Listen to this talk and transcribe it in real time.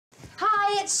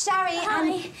it's Shari.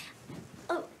 Hi.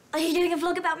 Oh, are you doing a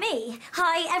vlog about me?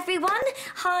 Hi, everyone.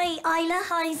 Hi, Isla.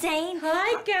 Hi, Zane.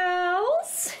 Hi,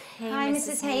 girls. Hey, hi,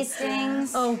 Mrs.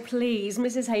 Hastings. Oh, please.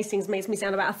 Mrs. Hastings makes me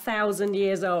sound about 1,000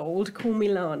 years old. Call me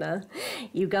Lana.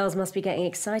 You girls must be getting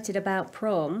excited about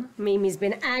prom. Mimi's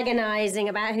been agonising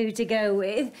about who to go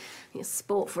with. You're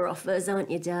sport for offers,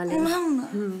 aren't you, darling?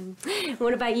 Mum.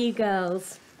 What about you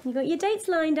girls? You got your dates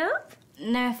lined up?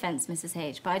 No offence, Mrs.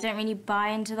 H, but I don't really buy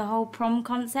into the whole prom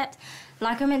concept.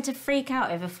 Like I'm meant to freak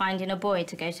out over finding a boy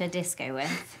to go to a disco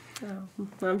with. Oh,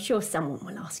 well, I'm sure someone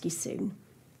will ask you soon.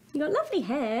 You got lovely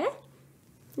hair,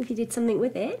 if you did something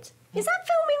with it. Is that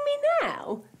filming me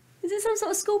now? Is it some sort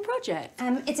of school project?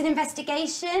 It's an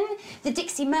investigation. The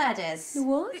Dixi murders. The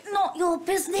what? Not your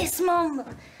business, Mum.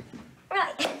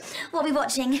 Right, what are we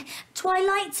watching?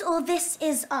 Twilight or This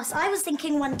Is Us? I was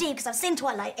thinking 1D because I've seen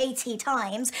Twilight 80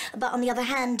 times, but on the other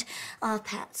hand, our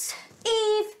pets.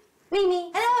 Eve, Mimi,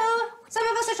 hello. Some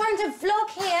of us are trying to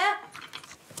vlog here.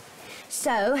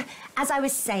 So, as I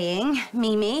was saying,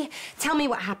 Mimi, tell me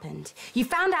what happened. You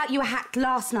found out you were hacked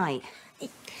last night.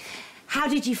 How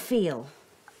did you feel?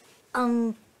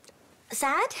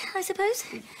 Sad, I suppose.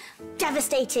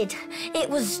 Devastated. It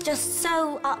was just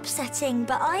so upsetting,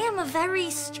 but I am a very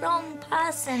strong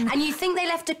person. And you think they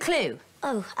left a clue?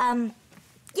 Oh,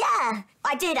 yeah,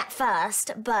 I did at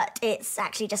first, but it's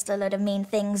actually just a load of mean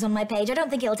things on my page. I don't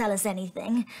think it'll tell us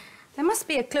anything. There must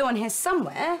be a clue on here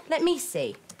somewhere. Let me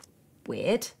see.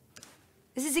 Weird.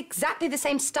 This is exactly the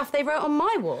same stuff they wrote on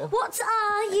my wall. What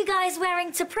are you guys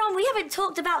wearing to prom? We haven't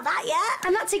talked about that yet.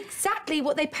 And that's exactly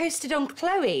what they posted on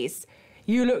Chloe's.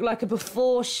 You look like a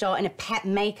before shot in a pet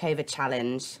makeover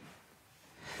challenge.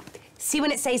 See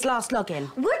when it says last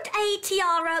login? Would a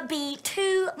tiara be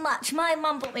too much? My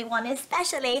mum bought me one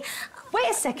especially. Wait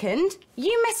a second.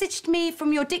 You messaged me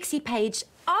from your Dixi page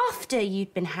after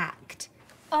you'd been hacked.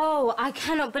 Oh, I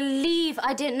cannot believe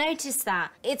I didn't notice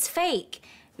that. It's fake.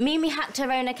 Mimi hacked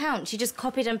her own account. She just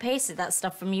copied and pasted that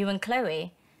stuff from you and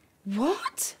Chloe.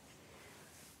 What?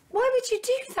 Why would you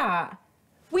do that?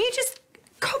 Were you just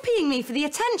copying me for the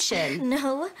attention?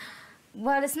 No.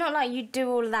 Well, it's not like you'd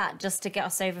do all that just to get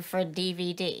us over for a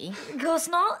DVD. Of course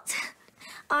not.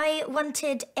 I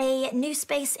wanted a New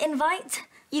Space invite.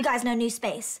 You guys know New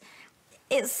Space.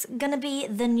 It's gonna be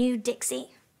the new Dixi,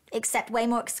 except way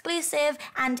more exclusive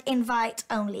and invite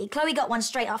only. Chloe got one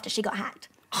straight after she got hacked.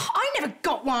 I never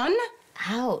got one.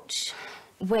 Ouch.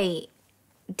 Wait,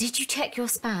 did you check your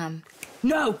spam?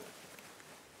 No.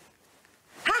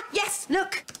 Ha, yes,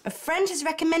 look. A friend has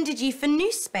recommended you for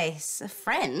New Space. A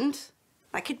friend?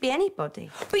 That could be anybody.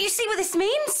 But you see what this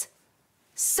means?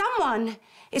 Someone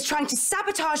is trying to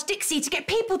sabotage Dixi to get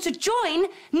people to join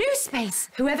New Space.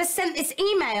 Whoever sent this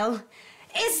email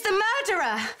is the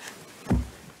murderer.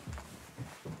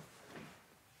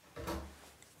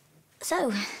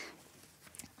 So,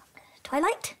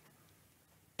 Twilight?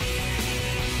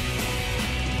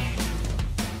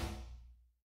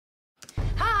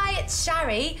 Hi, it's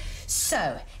Shari.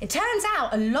 So, it turns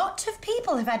out a lot of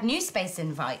people have had New Space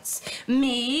invites.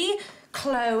 Me,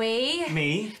 Chloe...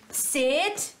 Me?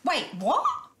 Sid... Wait, what?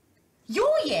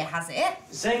 Your year has it?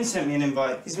 Zane sent me an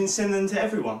invite. He's been sending them to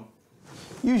everyone.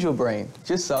 Use your brain.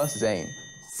 Just ask Zane.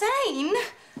 Zane?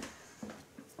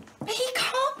 He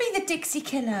can't be the Dixi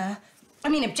killer. I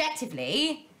mean,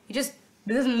 objectively, he just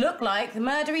doesn't look like the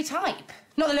murdery type.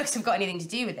 Not the looks have got anything to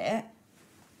do with it.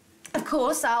 Of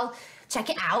course, I'll check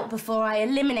it out before I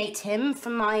eliminate him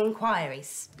from my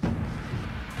inquiries.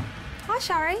 Hi,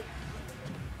 Shari.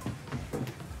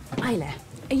 Isla,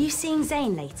 are you seeing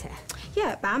Zane later?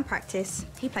 Yeah, at band practice.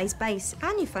 He plays bass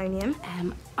and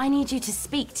euphonium. I need you to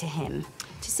speak to him.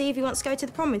 To see if he wants to go to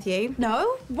the prom with you.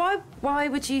 No? Why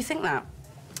would you think that?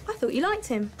 I thought you liked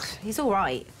him. He's all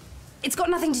right. It's got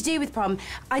nothing to do with prom.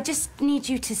 I just need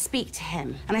you to speak to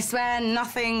him. And I swear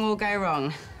nothing will go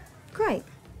wrong. Great.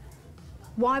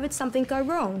 Why would something go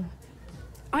wrong?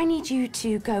 I need you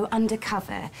to go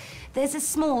undercover. There's a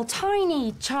small,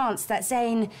 tiny chance that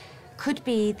Zane could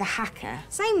be the hacker.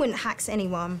 Zane wouldn't hack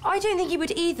anyone. I don't think he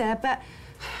would either, but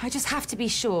I just have to be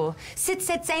sure. Sid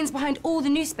said Zane's behind all the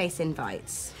New Space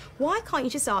invites. Why can't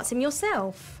you just ask him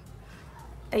yourself?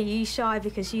 Are you shy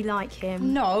because you like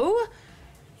him? No.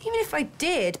 Even if I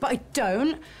did, but I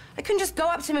don't. I couldn't just go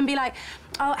up to him and be like,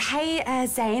 oh, hey,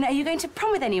 Zane, are you going to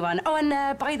prom with anyone? Oh,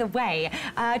 and by the way,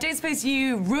 I don't suppose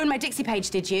you ruined my Dixi page,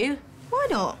 did you? Why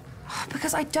not?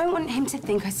 Because I don't want him to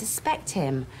think I suspect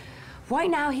him.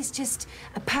 Right now, he's just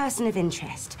a person of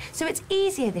interest. So it's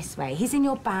easier this way. He's in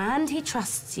your band, he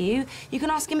trusts you. You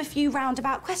can ask him a few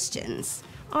roundabout questions.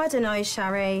 I don't know,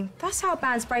 Shari. That's how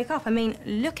bands break up. I mean,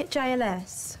 look at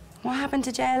JLS. What happened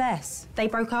to JLS? They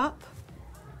broke up.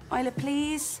 Isla,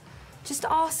 please, just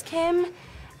ask him.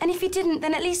 And if he didn't,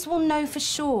 then at least we'll know for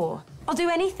sure. I'll do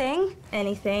anything.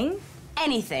 Anything?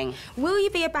 Anything. Will you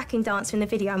be a backing dancer in the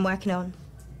video I'm working on?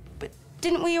 But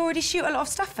didn't we already shoot a lot of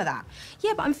stuff for that?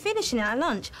 Yeah, but I'm finishing it at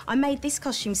lunch. I made this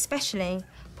costume specially.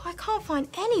 But I can't find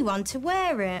anyone to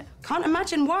wear it. Can't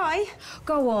imagine why.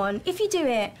 Go on. If you do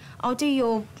it, I'll do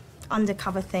your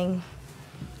undercover thing.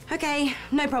 OK,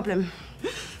 no problem.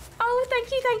 Oh,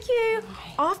 thank you, thank you.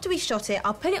 After we shot it,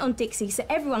 I'll put it on Dixi so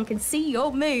everyone can see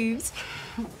your moves.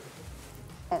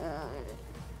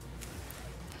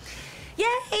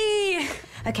 Yay!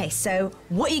 OK, so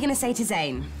what are you going to say to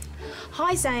Zane?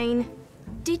 Hi, Zane.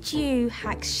 Did you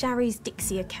hack Shari's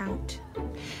Dixi account?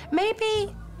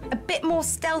 Maybe a bit more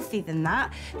stealthy than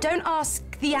that. Don't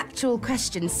ask the actual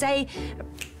question. Say,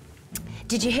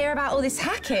 did you hear about all this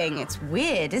hacking? It's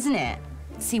weird, isn't it?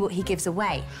 See what he gives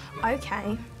away.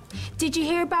 OK. Did you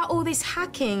hear about all this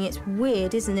hacking? It's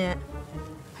weird, isn't it?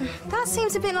 That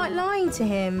seems a bit like lying to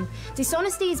him.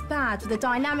 Dishonesty is bad for the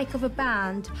dynamic of a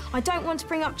band. I don't want to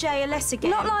bring up JLS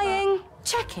again. Not lying,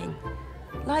 checking.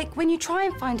 Like when you try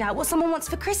and find out what someone wants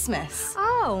for Christmas.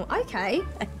 Oh, OK.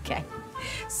 OK.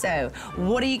 So,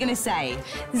 what are you going to say?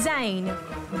 Zane,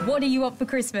 what do you want for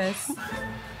Christmas?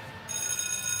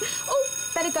 Oh,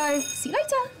 better go. See you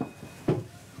later.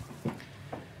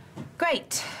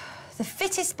 Great. The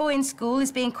fittest boy in school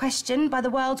is being questioned by the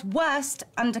world's worst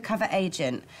undercover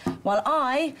agent, while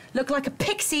I look like a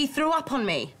pixie threw up on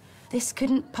me. This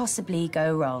couldn't possibly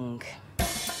go wrong.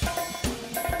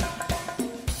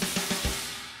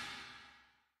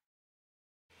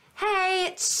 Hey,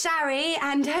 it's Shari,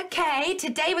 and OK,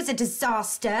 today was a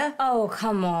disaster. Oh,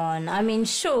 come on. I mean,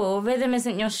 sure, rhythm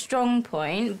isn't your strong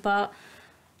point, but...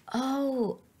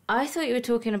 Oh, I thought you were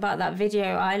talking about that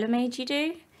video Isla made you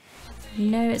do.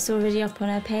 No, it's already up on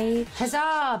her page.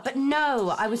 Huzzah! But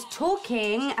no, I was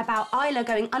talking about Isla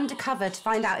going undercover to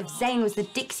find out if Zane was the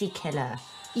Dixi killer.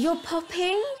 You're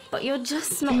popping, but you're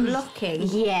just not locking.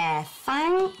 Yeah,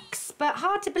 thanks. But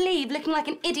hard to believe, looking like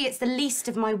an idiot's the least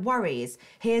of my worries.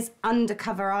 Here's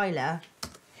Undercover Isla.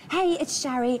 Hey, it's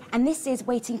Shari, and this is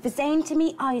waiting for Zane to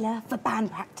meet Isla for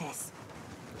band practice.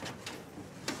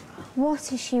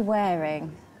 What is she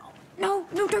wearing? No,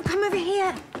 don't come over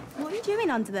here. What are you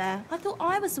doing under there? I thought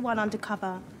I was the one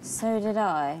undercover. So did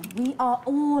I. We are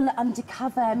all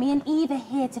undercover. Me and Eve are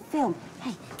here to film.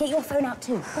 Hey, get your phone out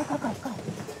too. Go.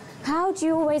 How do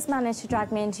you always manage to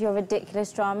drag me into your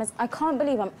ridiculous dramas? I can't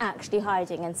believe I'm actually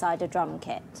hiding inside a drum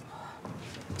kit.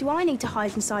 Do I need to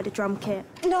hide inside a drum kit?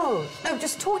 No,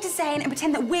 just talk to Zane and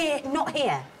pretend that we're not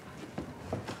here.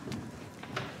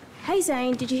 Hey,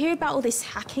 Zane, did you hear about all this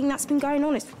hacking that's been going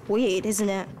on? It's weird, isn't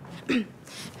it?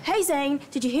 Hey, Zane,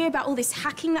 did you hear about all this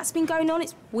hacking that's been going on?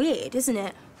 It's weird, isn't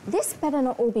it? This better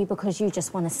not all be because you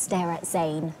just want to stare at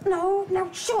Zane. No,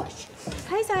 shush.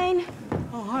 Hey, Zane.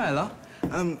 Oh, hi, Ella.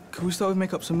 Could we start with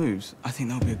make up some moves? I think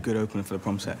that'll be a good opener for the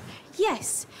prom set.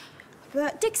 Yes.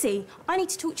 But, Dixi, I need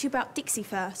to talk to you about Dixi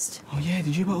first. Oh, yeah, did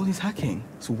you hear about all this hacking?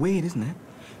 It's weird, isn't it?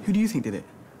 Who do you think did it?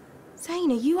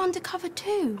 Zane, are you undercover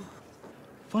too?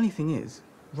 Funny thing is,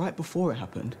 right before it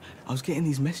happened, I was getting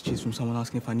these messages from someone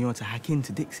asking if I knew how to hack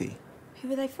into Dixi.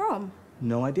 Who are they from?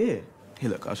 No idea. Here,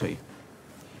 look, I'll show you.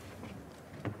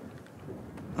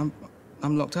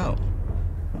 I'm locked out.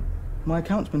 My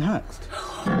account's been hacked.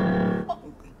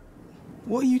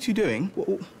 What are you two doing?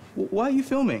 Why are you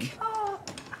filming? Oh,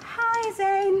 hi,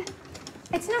 Zane.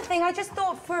 It's nothing. I just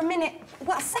thought for a minute,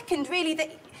 well, a second, really,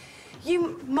 that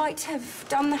you might have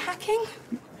done the hacking.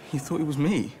 You thought it was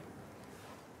me?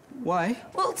 Why?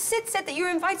 Well, Sid said that you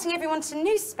were inviting everyone to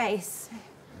New Space.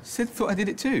 Sid thought I did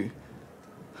it too.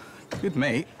 Good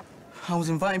mate. I was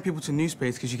inviting people to New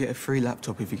Space because you get a free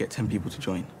laptop if you get 10 people to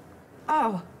join.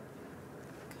 Oh.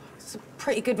 It's a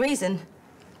pretty good reason.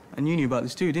 And you knew about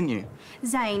this too, didn't you?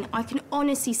 Zane, I can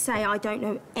honestly say I don't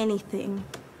know anything.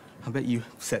 I bet you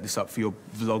set this up for your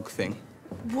vlog thing.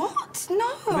 What?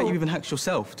 No. I bet you even hacked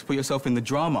yourself to put yourself in the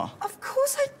drama. Of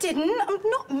course I didn't. I'm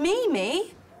not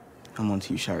Mimi. I'm on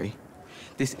to you, Shari.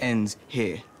 This ends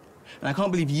here. And I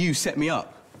can't believe you set me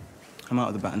up. I'm out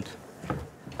of the band.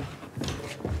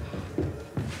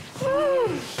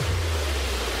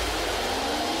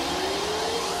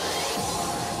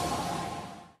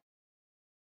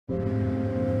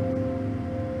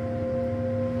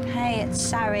 Hey, it's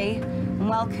Shari, and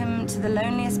welcome to the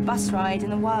loneliest bus ride in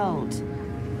the world.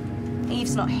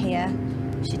 Eve's not here.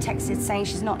 She texted saying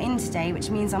she's not in today, which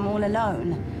means I'm all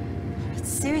alone. It's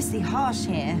seriously harsh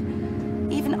here.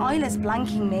 Even Isla's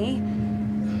blanking me.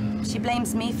 She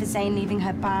blames me for Zane leaving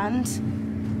her band.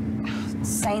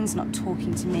 Zane's not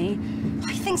talking to me.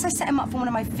 He thinks I set him up for one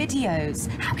of my videos.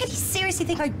 How could he seriously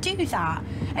think I'd do that?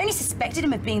 I only suspected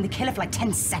him of being the killer for like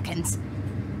 10 seconds.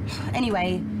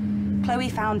 Anyway, Chloe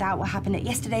found out what happened at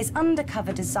yesterday's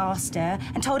undercover disaster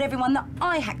and told everyone that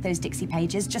I hacked those Dixi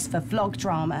pages just for vlog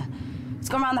drama. It's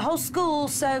gone around the whole school,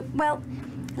 so, well,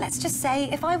 let's just say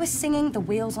if I was singing The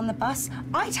Wheels on the Bus,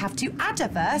 I'd have to add a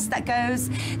verse that goes,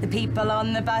 "The people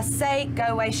on the bus say, go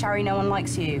away, Shari, no one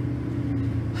likes you."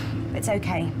 It's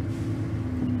okay.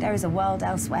 There is a world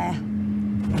elsewhere.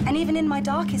 And even in my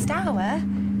darkest hour,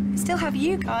 I still have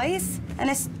you guys.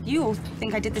 Unless you all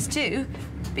think I did this too.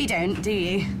 But you don't, do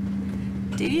you?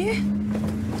 Do you?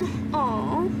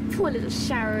 Aw, poor little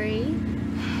Shari.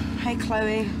 Hey,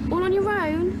 Chloe. All on your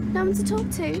own? No one to talk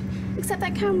to? Except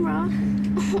that camera?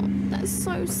 Oh, that's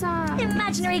so sad.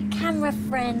 Imaginary camera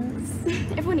friends.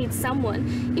 Everyone needs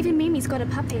someone. Even Mimi's got a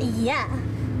puppy. Yeah.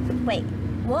 Wait,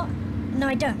 what? No,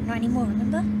 I don't. Not anymore,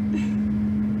 remember?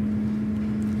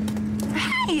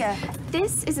 Hey!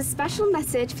 This is a special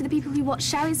message for the people who watch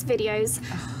Shari's videos.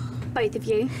 Both of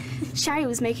you. Shari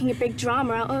was making a big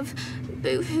drama out of,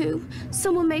 boo-hoo,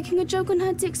 someone making a joke on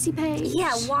her Dixi page.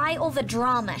 Yeah, why all the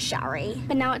drama, Shari?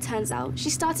 But now it turns out she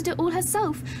started it all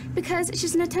herself because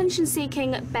she's an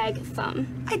attention-seeking beg thumb.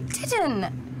 I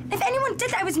didn't. If anyone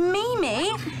did that, it was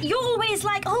Mimi. You're always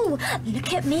like, oh,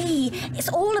 look at me. It's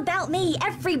all about me.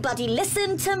 Everybody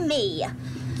listen to me.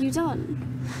 You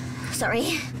done?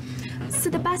 Sorry. So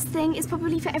the best thing is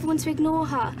probably for everyone to ignore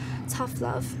her. Tough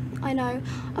love. I know.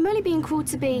 I'm only being cruel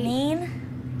to be...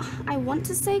 Mean? I want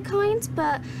to say kind,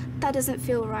 but that doesn't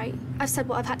feel right. I've said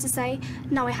what I've had to say.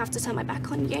 Now I have to turn my back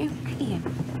on you.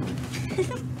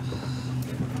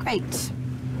 Great.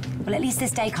 Well, at least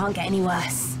this day can't get any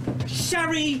worse.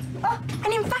 Shari! Oh,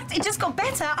 and in fact, it just got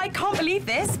better. I can't believe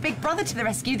this. Big brother to the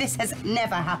rescue. This has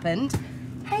never happened.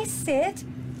 Hey, Sid.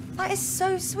 That is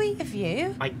so sweet of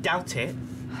you. I doubt it.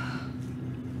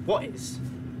 What is?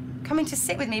 Coming to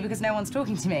sit with me because no one's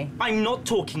talking to me. I'm not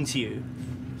talking to you.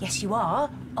 Yes, you are.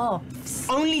 Oh.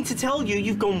 Only to tell you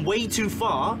you've gone way too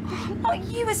far. Not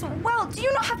you as well. Do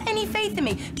you not have any faith in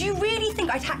me? Do you really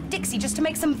think I'd hack Dixi just to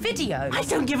make some videos? I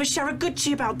don't give a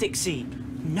Sharaguchi about Dixi.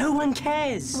 No one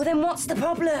cares. Well, then what's the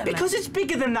problem? Because it's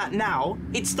bigger than that now.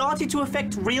 It started to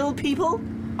affect real people.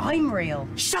 I'm real.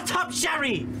 Shut up,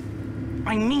 Shari!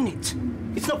 I mean it.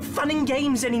 It's not fun and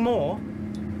games anymore.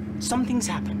 Something's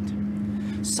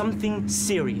happened. Something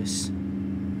serious.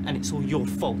 And it's all your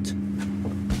fault.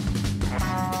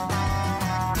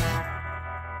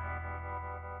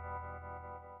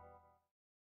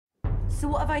 So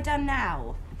what have I done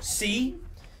now? See?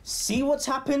 See what's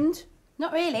happened?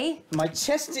 Not really. My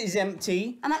chest is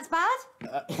empty. And that's bad?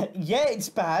 Yeah, it's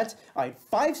bad. I have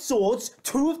 5 swords,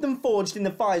 2 of them forged in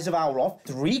the fires of Auroth,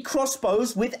 3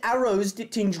 crossbows with arrows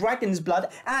dipped in dragon's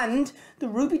blood, and the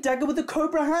ruby dagger with the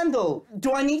cobra handle.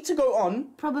 Do I need to go on?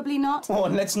 Probably not. Oh,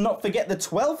 and let's not forget the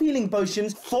 12 healing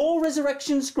potions, 4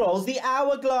 resurrection scrolls, the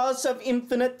hourglass of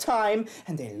infinite time,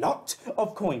 and a lot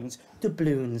of coins.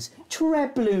 Doubloons,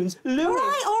 trebloons,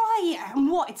 loonies. All right.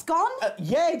 And what, it's gone?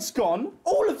 Yeah, it's gone.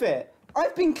 All of it.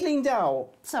 I've been cleaned out.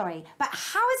 Sorry, but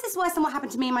how is this worse than what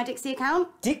happened to me in my Dixi account?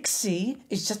 Dixi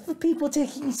is just for people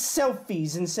taking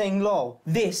selfies and saying lol.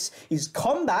 This is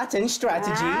combat and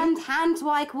strategy. And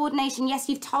hand-to-eye coordination. Yes,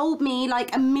 you've told me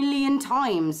like 1,000,000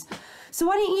 times. So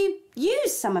why don't you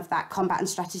use some of that combat and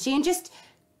strategy and just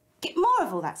get more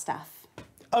of all that stuff?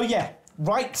 Oh yeah,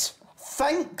 right.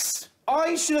 Thanks.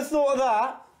 I should have thought of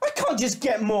that. I can't just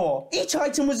get more. Each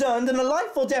item was earned in a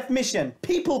life or death mission.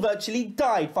 People virtually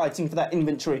died fighting for that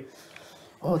inventory.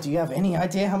 Oh, do you have any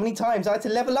idea how many times I had to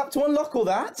level up to unlock all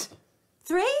that?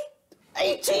 3?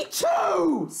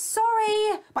 82!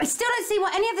 Sorry, but I still don't see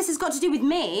what any of this has got to do with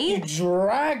me. You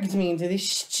dragged me into this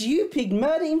stupid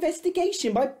murder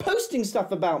investigation by posting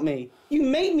stuff about me. You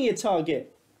made me a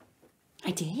target. I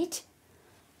did?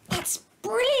 That's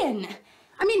brilliant.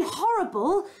 I mean,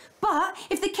 horrible, but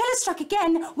if the killer struck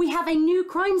again, we have a new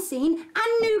crime scene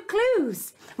and new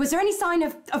clues. Was there any sign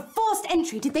of forced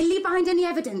entry? Did they leave behind any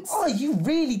evidence? Oh, you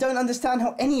really don't understand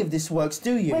how any of this works,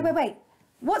 do you? Wait.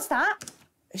 What's that?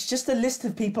 It's just a list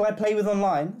of people I play with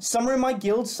online. Some are in my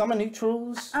guild, some are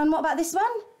neutrals. And what about this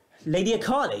one? Lady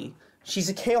Akali. She's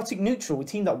a chaotic neutral. We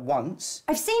teamed up once.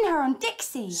 I've seen her on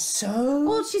Dixi. So?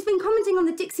 Well, she's been commenting on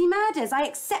the Dixi murders. I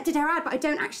accepted her ad, but I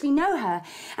don't actually know her.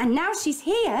 And now she's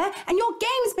here, and your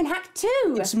game's been hacked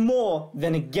too. It's more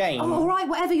than a game. Oh, all right,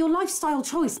 whatever, your lifestyle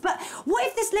choice. But what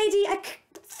if this lady,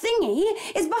 thingy,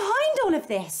 is behind all of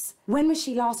this? When was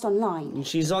she last online?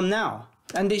 She's on now.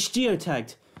 And it's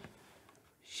geotagged.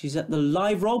 She's at the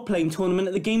live role-playing tournament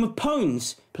at the Game of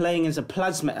Pones, playing as a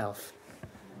plasma elf.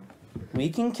 We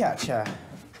can catch her.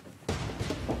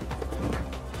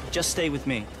 Just stay with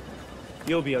me.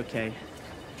 You'll be okay.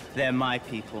 They're my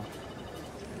people.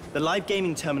 The live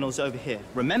gaming terminal's over here.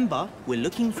 Remember, we're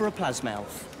looking for a plasma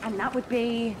elf. And that would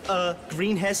be...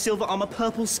 Green hair, silver armor,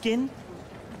 purple skin.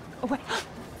 Oh, wait.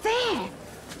 There!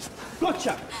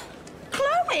 Gotcha!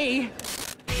 Chloe!